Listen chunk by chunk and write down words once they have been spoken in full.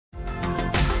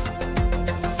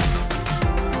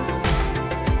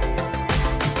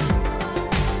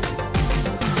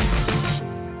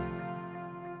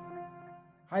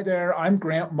Hi there, I'm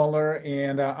Grant Muller,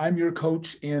 and I'm your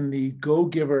coach in the Go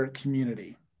Giver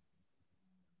community.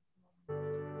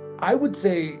 I would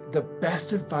say the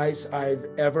best advice I've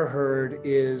ever heard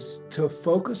is to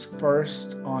focus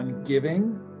first on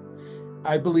giving.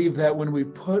 I believe that when we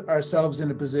put ourselves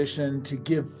in a position to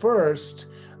give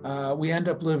first, we end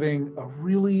up living a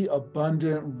really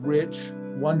abundant, rich,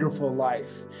 wonderful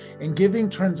life. And giving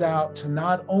turns out to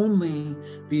not only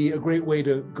be a great way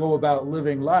to go about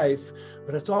living life,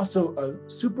 but it's also a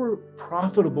super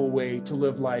profitable way to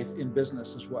live life in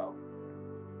business as well.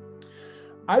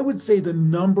 I would say the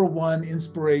number one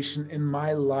inspiration in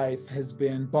my life has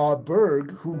been Bob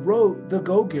Burg, who wrote The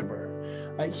Go-Giver.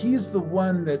 He's the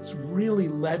one that's really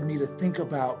led me to think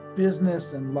about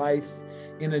business and life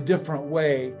in a different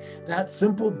way. That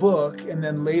simple book, and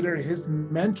then later his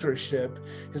mentorship,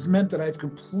 has meant that I've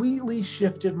completely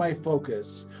shifted my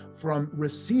focus from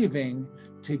receiving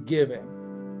to giving.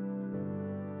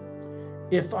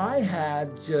 If I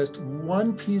had just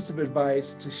one piece of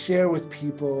advice to share with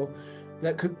people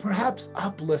that could perhaps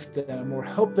uplift them or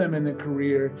help them in their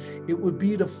career, it would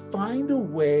be to find a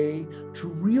way to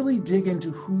really dig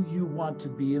into who you want to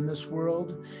be in this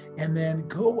world, and then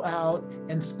go out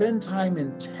and spend time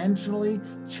intentionally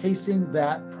chasing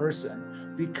that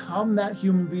person. Become that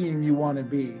human being you want to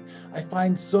be. I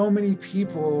find so many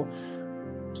people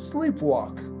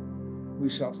sleepwalk, we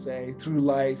shall say, through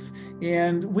life.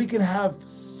 And we can have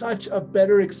such a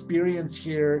better experience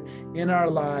here in our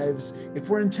lives if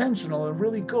we're intentional and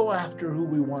really go after who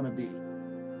we want to be.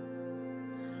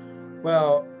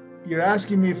 Well, you're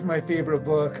asking me for my favorite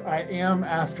book. I am,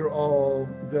 after all,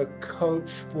 the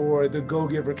coach for the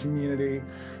Go-Giver community.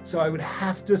 So I would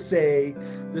have to say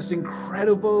this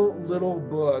incredible little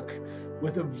book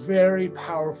with a very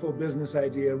powerful business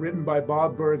idea written by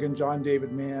Bob Burg and John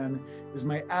David Mann is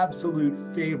my absolute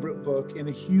favorite book and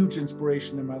a huge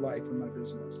inspiration in my life and my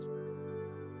business.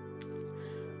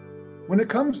 When it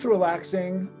comes to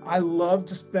relaxing, I love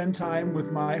to spend time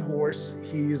with my horse.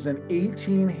 He's an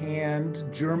 18-hand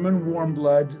German warm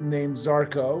blood named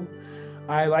Zarko.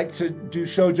 I like to do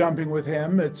show jumping with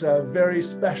him. It's a very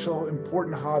special,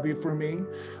 important hobby for me.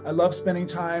 I love spending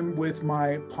time with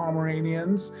my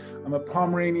Pomeranians. I'm a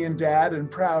Pomeranian dad and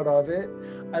proud of it.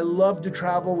 I love to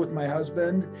travel with my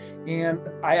husband, and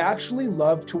I actually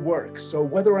love to work. So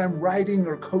whether I'm writing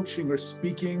or coaching or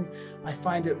speaking, I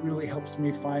find it really helps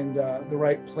me find the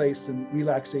right place and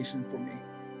relaxation for me.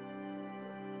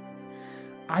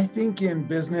 I think in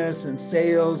business and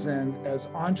sales and as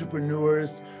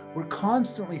entrepreneurs, we're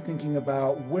constantly thinking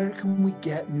about where can we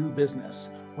get new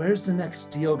business? Where's the next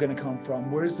deal going to come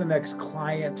from? Where's the next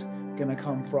client going to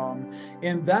come from?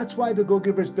 And that's why the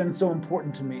Go-Giver has been so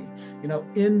important to me. You know,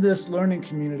 in this learning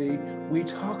community, we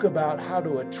talk about how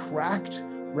to attract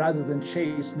rather than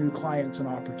chase new clients and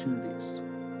opportunities.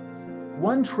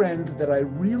 One trend that I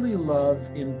really love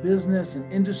in business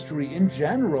and industry in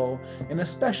general, and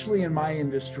especially in my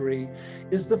industry,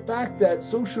 is the fact that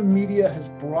social media has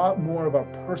brought more of our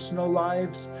personal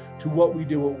lives to what we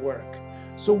do at work.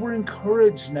 So we're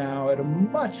encouraged now at a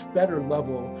much better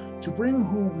level to bring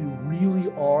who we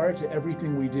really are to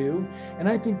everything we do. And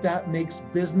I think that makes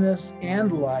business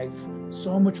and life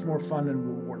so much more fun and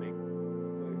rewarding.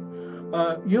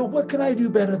 What can I do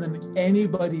better than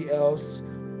anybody else?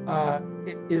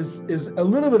 Is a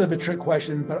little bit of a trick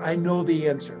question, but I know the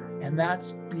answer, and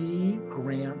that's be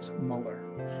Grant Muller.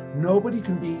 Nobody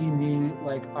can be me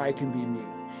like I can be me.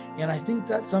 And I think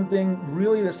that's something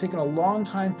really that's taken a long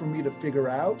time for me to figure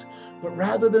out. But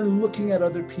rather than looking at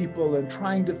other people and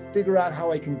trying to figure out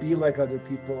how I can be like other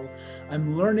people,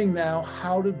 I'm learning now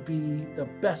how to be the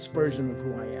best version of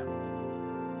who I am.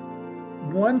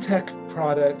 One tech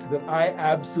product that I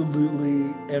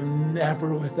absolutely am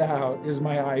never without is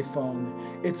my iPhone.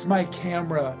 It's my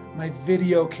camera, my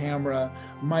video camera,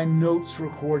 my notes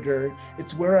recorder.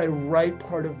 It's where I write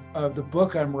part of the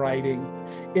book I'm writing.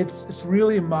 It's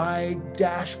really my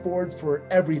dashboard for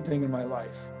everything in my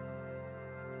life.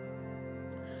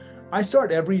 I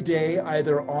start every day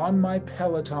either on my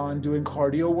Peloton doing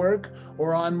cardio work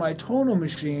or on my tonal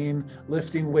machine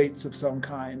lifting weights of some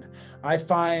kind. I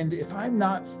find if I'm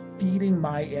not feeding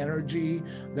my energy,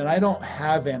 then I don't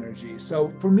have energy.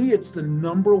 So for me, it's the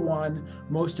number one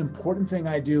most important thing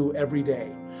I do every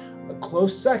day. A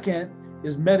close second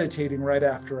is meditating right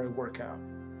after I work out.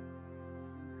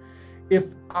 If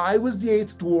I was the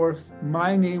eighth dwarf,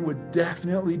 my name would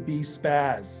definitely be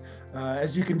Spaz.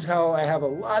 As you can tell, I have a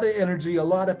lot of energy, a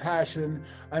lot of passion.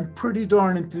 I'm pretty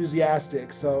darn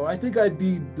enthusiastic, so I think I'd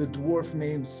be the dwarf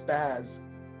named Spaz.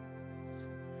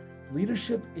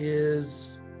 Leadership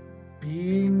is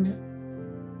being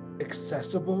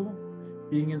accessible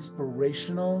being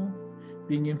inspirational,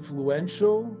 being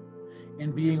influential,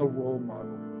 and being a role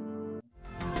model.